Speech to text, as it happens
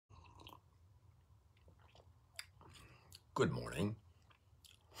Good morning.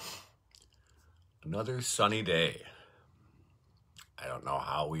 Another sunny day. I don't know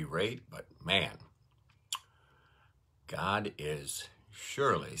how we rate, but man, God is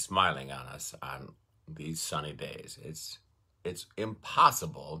surely smiling on us on these sunny days. It's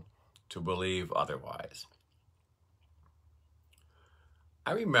impossible to believe otherwise.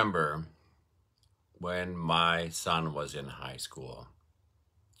 I remember when my son was in high school.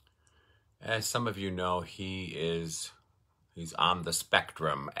 As some of you know, he's on the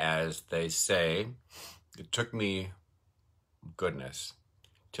spectrum, as they say. It took me, goodness,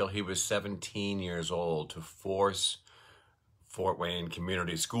 till he was 17 years old to force Fort Wayne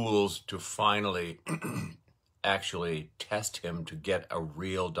Community Schools to finally actually test him to get a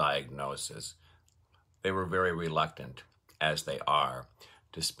real diagnosis. They were very reluctant, as they are,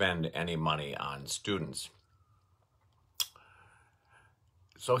 to spend any money on students.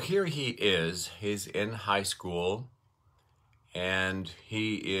 So here he is, he's in high school, and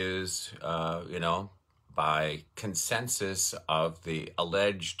he is, by consensus of the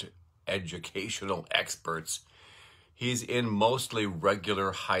alleged educational experts, he's in mostly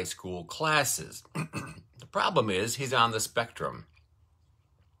regular high school classes. The problem is he's on the spectrum,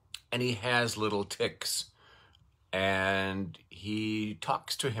 and he has little tics, and he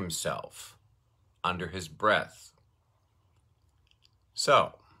talks to himself under his breath.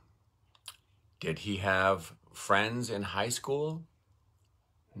 So, did he have friends in high school?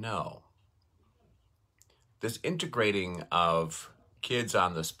 No. This integrating of kids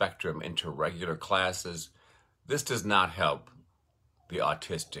on the spectrum into regular classes, this does not help the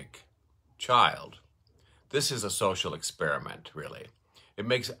autistic child. This is a social experiment, really. It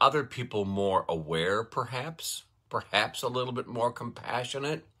makes other people more aware, perhaps a little bit more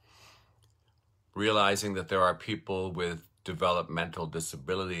compassionate, realizing that there are people with developmental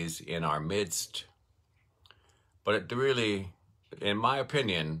disabilities in our midst. But it really, in my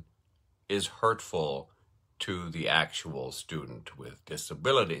opinion, is hurtful to the actual student with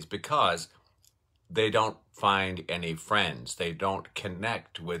disabilities because they don't find any friends. They don't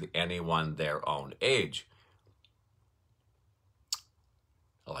connect with anyone their own age.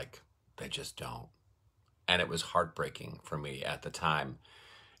 They just don't. And it was heartbreaking for me at the time.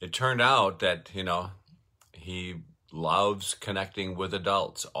 It turned out that, he loves connecting with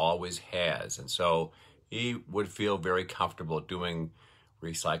adults, always has. And so he would feel very comfortable doing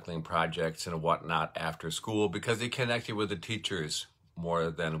recycling projects and whatnot after school because he connected with the teachers more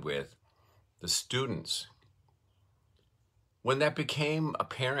than with the students. When that became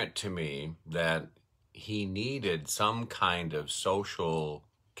apparent to me that he needed some kind of social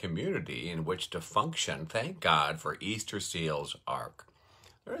community in which to function, thank God for Easter Seals Ark.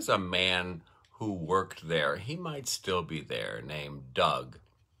 There's a man who worked there, he might still be there, named Doug,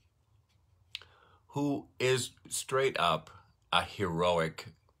 who is straight up a heroic,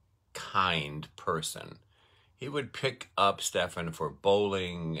 kind person. He would pick up Stefan for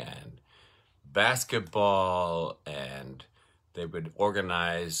bowling and basketball, and they would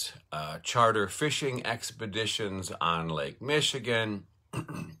organize charter fishing expeditions on Lake Michigan.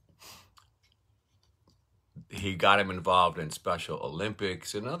 He got him involved in Special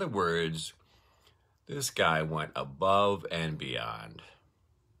Olympics. In other words, this guy went above and beyond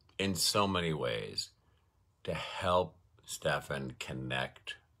in so many ways to help Stefan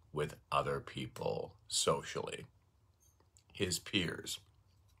connect with other people socially, his peers.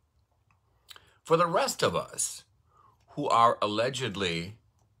 For the rest of us who are allegedly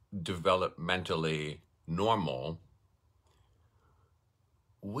developmentally normal,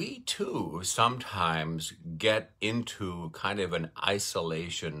 we too sometimes get into kind of an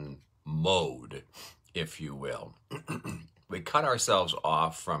isolation mode, if you will. We cut ourselves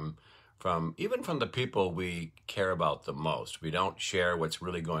off from even from the people we care about the most. We don't share what's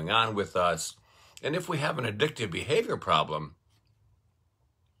really going on with us. And if we have an addictive behavior problem,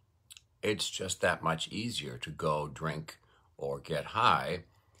 it's just that much easier to go drink or get high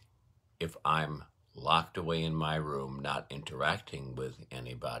if I'm locked away in my room, not interacting with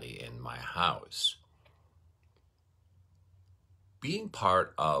anybody in my house. Being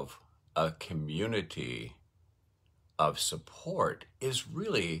part of a community of support is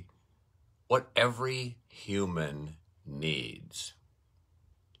really what every human needs.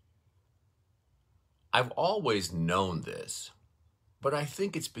 I've always known this, but I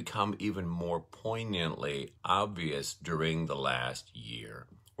think it's become even more poignantly obvious during the last year.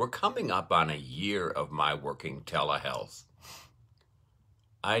 We're coming up on a year of my working telehealth.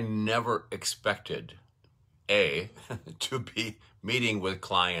 I never expected, to be meeting with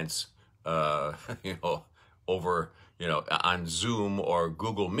clients, over, on Zoom or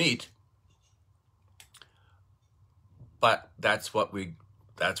Google Meet. But that's what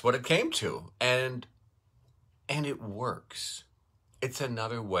it came to. And it works. It's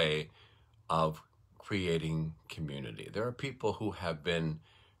another way of creating community. There are people who have been,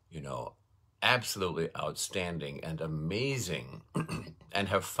 absolutely outstanding and amazing and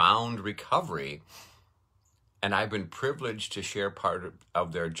have found recovery. And I've been privileged to share part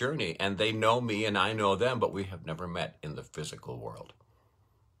of their journey. And they know me and I know them, but we have never met in the physical world.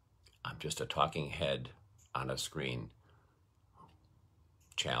 I'm just a talking head on a screen,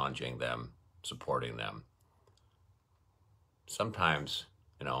 challenging them, supporting them. Sometimes,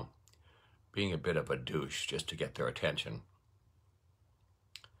 being a bit of a douche just to get their attention.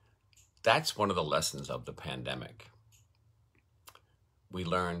 That's one of the lessons of the pandemic. We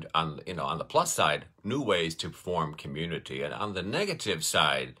learned on the plus side, new ways to form community. And on the negative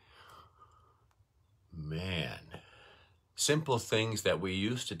side, man, simple things that we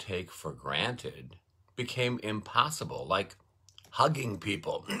used to take for granted became impossible, like hugging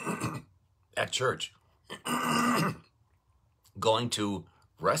people at church, going to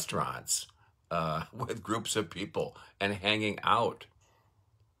restaurants with groups of people and hanging out.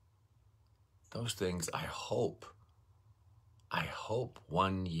 Those things, I hope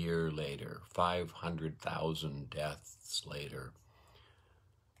 1 year later, 500,000 deaths later,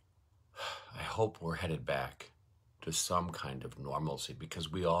 I hope we're headed back to some kind of normalcy,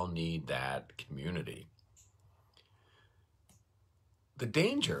 because we all need that community. The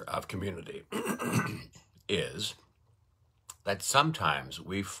danger of community is that sometimes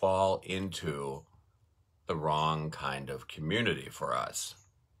we fall into the wrong kind of community for us.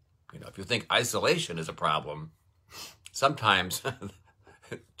 If you think isolation is a problem, sometimes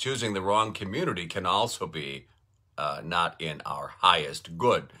choosing the wrong community can also be not in our highest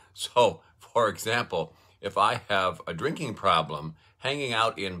good. So, for example, if I have a drinking problem, hanging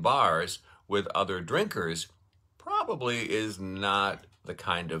out in bars with other drinkers probably is not the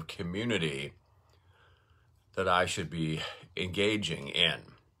kind of community that I should be engaging in.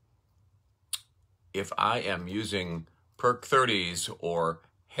 If I am using Perk 30s or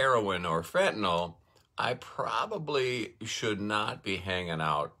heroin or fentanyl, I probably should not be hanging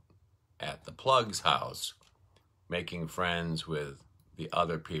out at the plug's house, making friends with the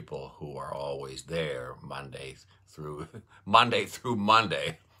other people who are always there Monday through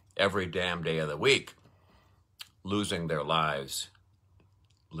Monday, every damn day of the week, losing their lives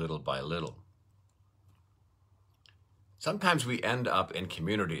little by little. Sometimes we end up in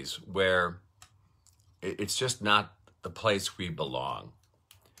communities where it's just not the place we belong.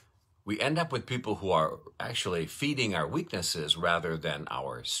 We end up with people who are actually feeding our weaknesses rather than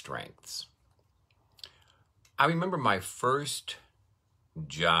our strengths. I remember my first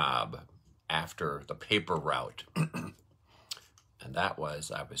job after the paper route, and I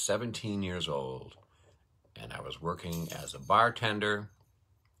was 17 years old, and I was working as a bartender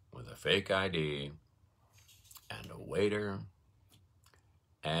with a fake ID and a waiter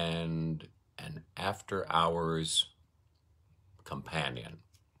and an after-hours companion.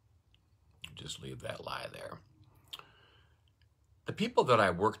 Just leave that lie there. The people that I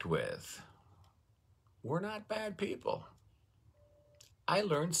worked with were not bad people. I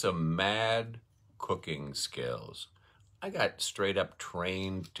learned some mad cooking skills. I got straight up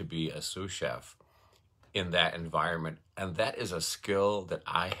trained to be a sous chef in that environment, and that is a skill that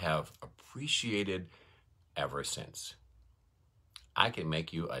I have appreciated ever since. I can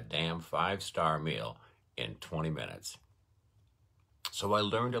make you a damn 5-star meal in 20 minutes. So I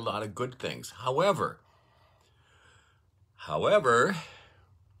learned a lot of good things. However,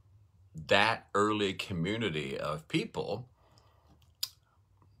 that early community of people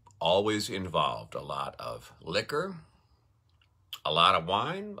always involved a lot of liquor, a lot of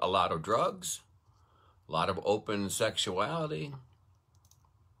wine, a lot of drugs, a lot of open sexuality.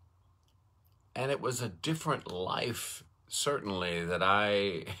 And it was a different life, certainly, that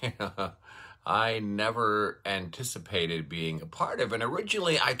I never anticipated being a part of. And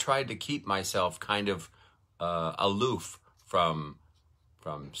originally I tried to keep myself kind of aloof from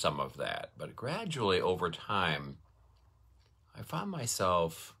some of that. But gradually over time, I found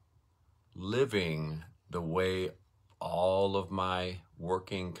myself living the way all of my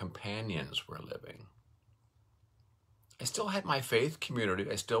working companions were living. I still had my faith community.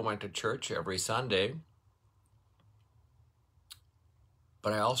 I still went to church every Sunday.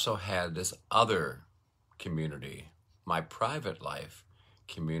 But I also had this other community, my private life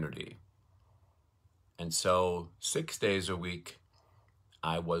community. And so 6 days a week,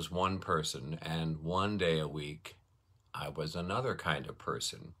 I was one person, and 1 day a week, I was another kind of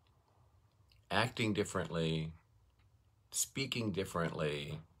person, acting differently, speaking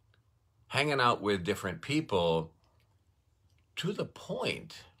differently, hanging out with different people, to the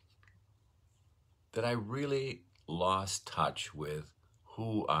point that I really lost touch with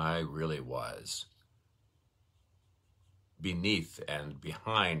who I really was, beneath and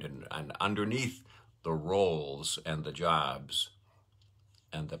behind and underneath the roles and the jobs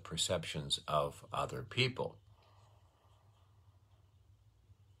and the perceptions of other people.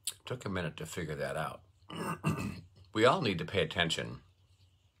 It took a minute to figure that out. We all need to pay attention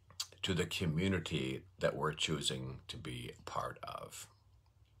to the community that we're choosing to be a part of.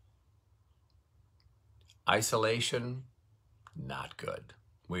 Isolation, not good.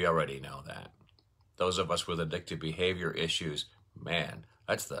 We already know that. Those of us with addictive behavior issues, man,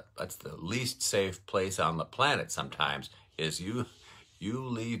 that's the least safe place on the planet sometimes, is you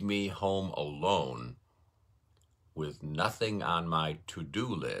leave me home alone with nothing on my to-do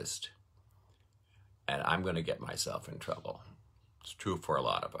list, and I'm going to get myself in trouble. It's true for a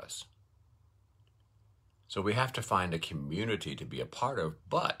lot of us. So we have to find a community to be a part of,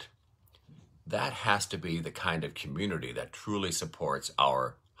 but that has to be the kind of community that truly supports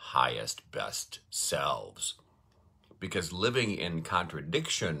our highest, best selves. Because living in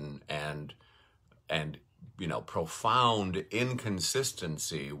contradiction and profound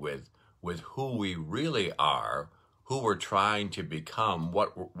inconsistency with who we really are, who we're trying to become,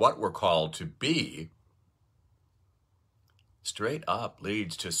 what we're called to be, straight up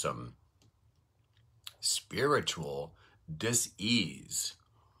leads to some spiritual dis-ease,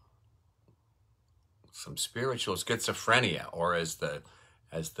 some spiritual schizophrenia, or as the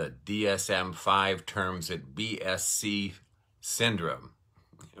DSM-5 terms it, BSC syndrome,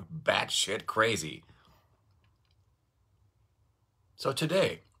 batshit crazy. So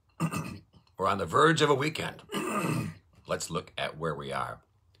today, we're on the verge of a weekend. Let's look at where we are.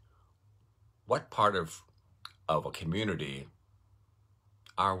 What part of a community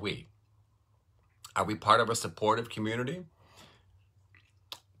are we? Are we part of a supportive community?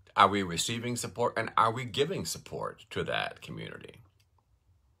 Are we receiving support, and are we giving support to that community?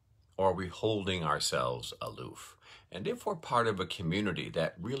 Or are we holding ourselves aloof? And if we're part of a community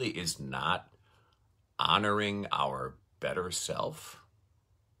that really is not honoring our better self,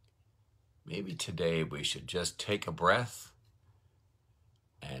 maybe today we should just take a breath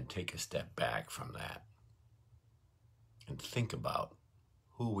and take a step back from that and think about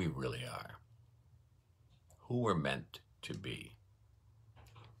who we really are, who we're meant to be.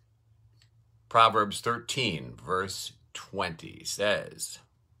 Proverbs 13, verse 20 says,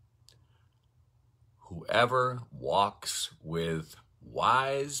 "Whoever walks with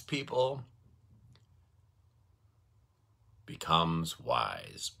wise people becomes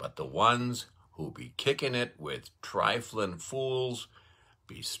wise, but the ones who be kicking it with trifling fools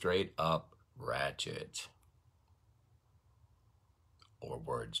be straight up ratchet." Or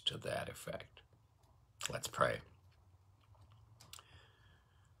words to that effect. Let's pray.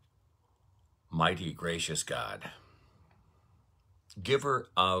 Mighty gracious God, giver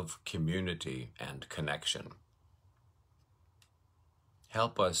of community and connection,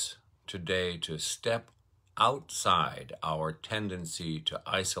 help us today to step outside our tendency to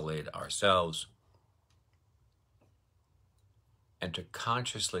isolate ourselves and to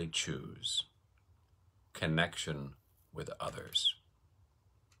consciously choose connection with others.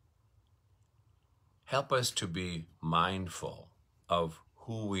 Help us to be mindful of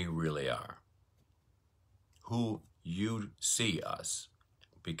who we really are, who you see us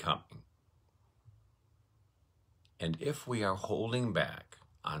becoming. And if we are holding back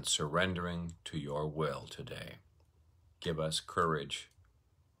on surrendering to your will today, give us courage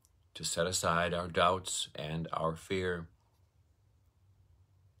to set aside our doubts and our fear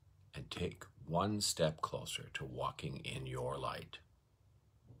and take one step closer to walking in your light,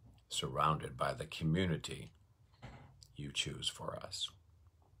 surrounded by the community you choose for us.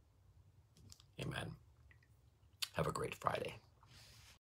 Amen. Have a great Friday.